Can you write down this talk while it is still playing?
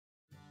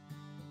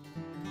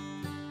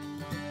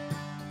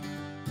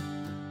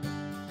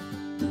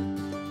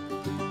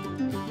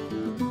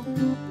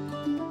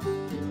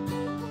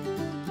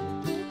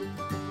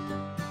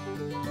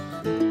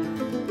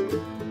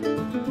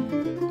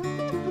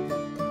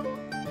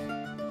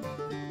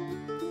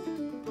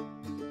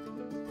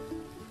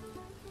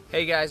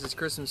Hey guys, it's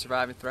Chris from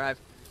SurviveNnThrive.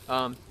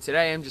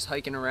 Today I'm just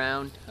hiking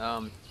around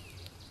and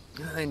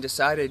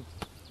decided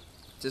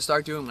to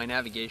start doing my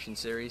navigation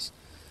series.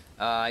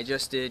 I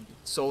just did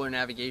solar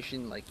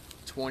navigation like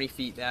 20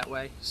 feet that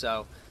way,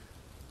 so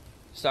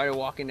started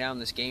walking down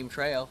this game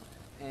trail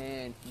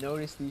and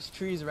noticed these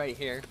trees right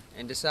here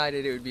and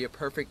decided it would be a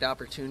perfect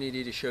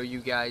opportunity to show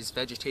you guys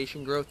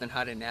vegetation growth and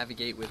how to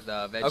navigate with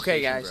vegetation growth.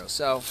 Okay guys,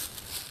 so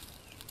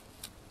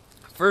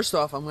first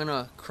off I'm going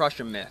to crush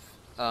a myth.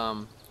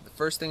 The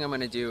first thing I'm going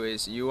to do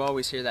is, you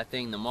always hear that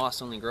thing, the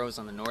moss only grows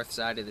on the north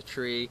side of the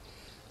tree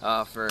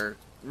for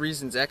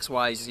reasons X,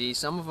 Y, Z.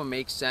 Some of them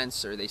make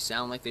sense, or they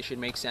sound like they should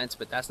make sense,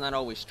 but that's not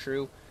always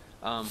true.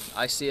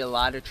 I see a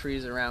lot of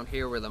trees around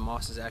here where the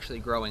moss is actually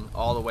growing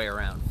all the way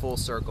around, full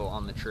circle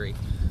on the tree.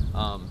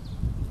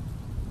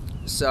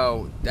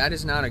 So that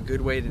is not a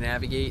good way to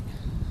navigate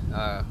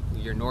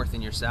your north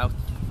and your south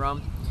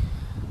from.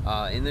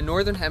 In the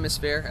northern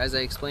hemisphere, as I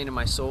explained in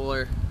my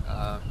solar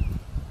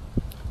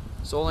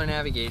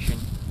navigation,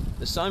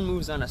 the sun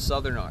moves on a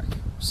southern arc.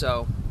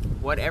 So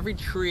what every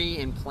tree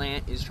and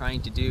plant is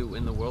trying to do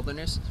in the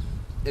wilderness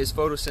is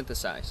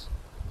photosynthesize.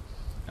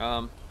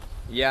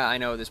 Yeah, I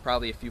know there's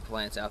probably a few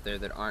plants out there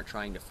that aren't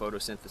trying to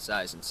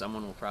photosynthesize, and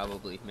someone will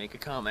probably make a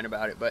comment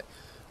about it, but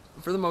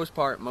for the most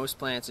part, most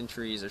plants and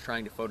trees are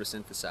trying to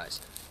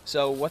photosynthesize.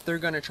 So what they're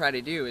going to try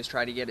to do is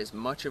try to get as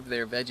much of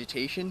their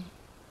vegetation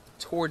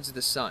towards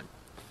the sun.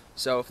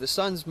 So if the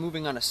sun's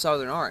moving on a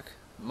southern arc,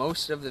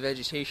 most of the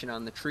vegetation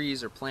on the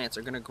trees or plants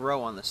are going to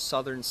grow on the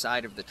southern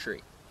side of the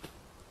tree.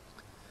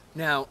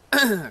 Now,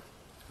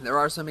 there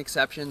are some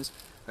exceptions.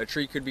 A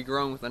tree could be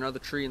growing with another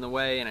tree in the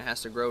way and it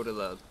has to grow to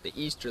the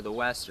east or the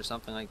west or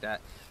something like that.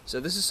 So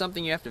this is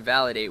something you have to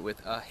validate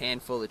with a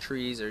handful of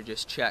trees, or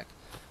just check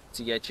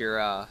to get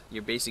your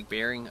basic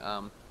bearing.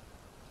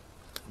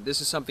 This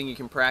is something you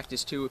can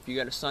practice too. If you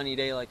got a sunny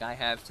day like I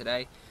have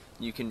today,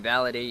 you can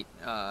validate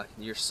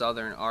your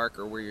southern arc,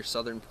 or where your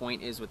southern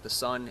point is with the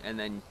sun, and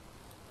then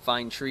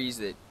find trees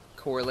that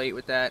correlate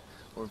with that,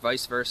 or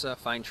vice versa.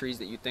 Find trees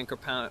that you think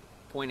are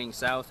pointing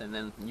south, and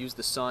then use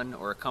the sun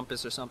or a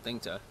compass or something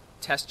to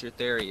test your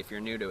theory if you're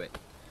new to it.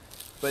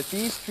 But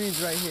these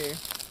trees right here,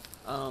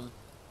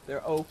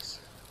 they're oaks,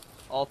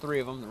 all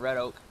three of them, the red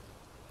oak.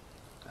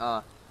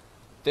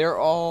 They're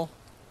all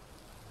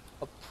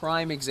a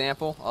prime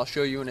example, I'll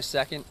show you in a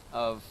second,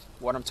 of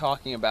what I'm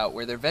talking about,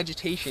 where their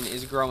vegetation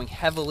is growing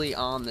heavily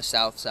on the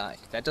south side.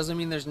 That doesn't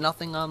mean there's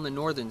nothing on the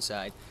northern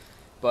side,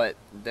 but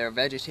their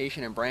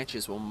vegetation and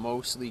branches will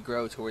mostly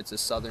grow towards the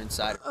southern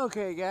side.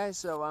 Okay guys,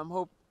 so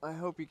I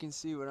hope you can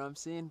see what I'm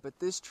seeing, but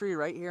this tree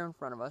right here in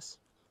front of us,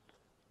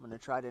 I'm going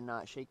to try to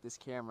not shake this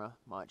camera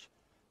much,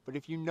 but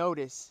if you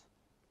notice,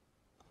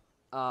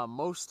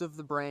 most of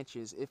the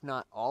branches, if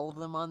not all of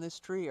them on this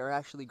tree, are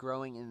actually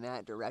growing in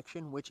that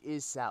direction, which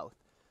is south.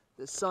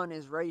 The sun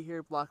is right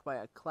here, blocked by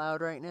a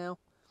cloud right now.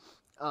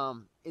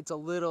 It's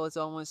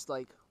almost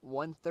like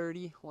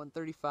 1:30,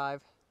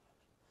 1:35.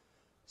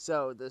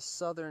 So the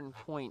southern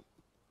point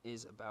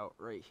is about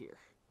right here.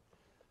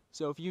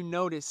 So if you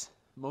notice,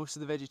 most of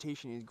the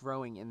vegetation is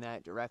growing in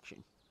that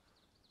direction.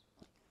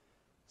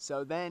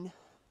 So then,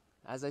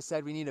 as I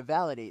said, we need to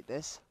validate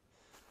this.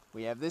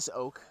 We have this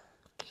oak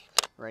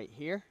right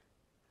here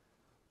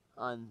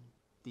on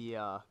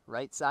the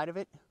right side of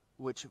it,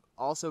 which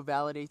also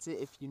validates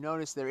it. If you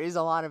notice, there is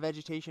a lot of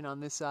vegetation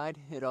on this side.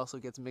 It also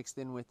gets mixed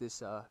in with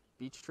this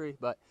beech tree,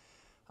 but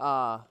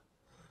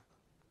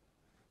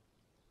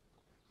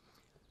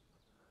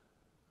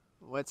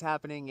what's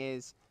happening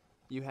is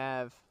you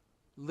have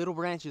little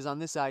branches on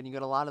this side, and you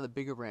got a lot of the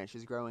bigger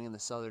branches growing in the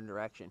southern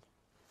direction.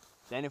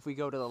 Then if we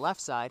go to the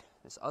left side,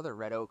 this other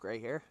red oak right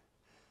here,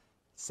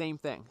 same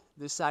thing.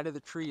 This side of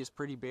the tree is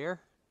pretty bare,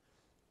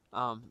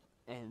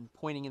 and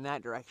pointing in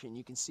that direction,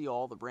 you can see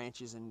all the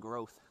branches and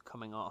growth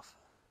coming off.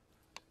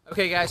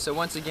 Okay guys, so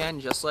once again,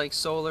 just like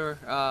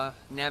solar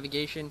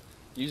navigation,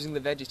 using the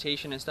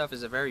vegetation and stuff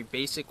is a very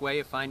basic way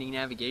of finding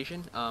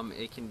navigation.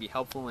 It can be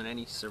helpful in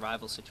any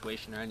survival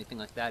situation or anything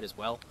like that as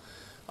well.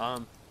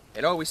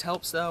 It always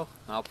helps though,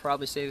 I'll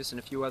probably say this in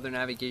a few other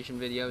navigation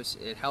videos,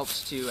 it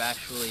helps to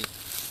actually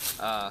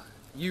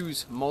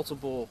use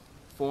multiple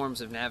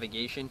forms of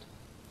navigation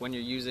when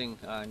you're using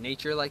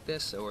nature like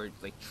this, or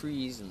like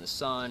trees and the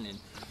sun and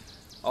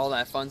all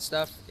that fun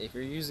stuff. If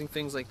you're using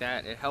things like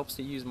that, it helps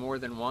to use more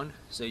than one,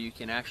 so you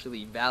can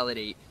actually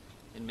validate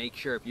and make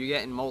sure if you're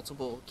getting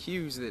multiple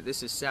cues that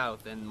this is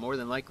south, then more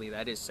than likely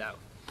that is south.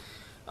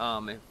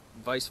 And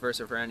vice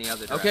versa for any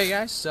other direction. Okay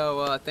guys,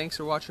 so thanks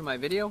for watching my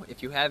video.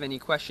 If you have any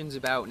questions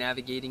about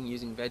navigating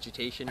using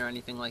vegetation or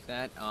anything like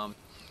that,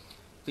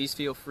 please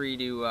feel free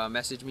to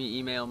message me,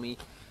 email me.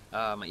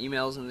 My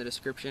email's in the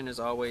description as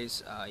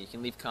always. You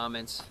can leave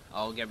comments.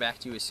 I'll get back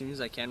to you as soon as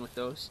I can with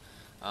those.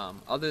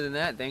 Other than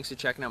that, thanks for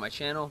checking out my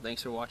channel.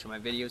 Thanks for watching my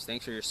videos.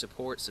 Thanks for your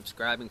support,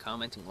 subscribing,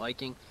 commenting,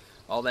 liking,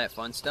 all that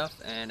fun stuff.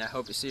 And I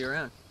hope to see you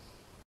around.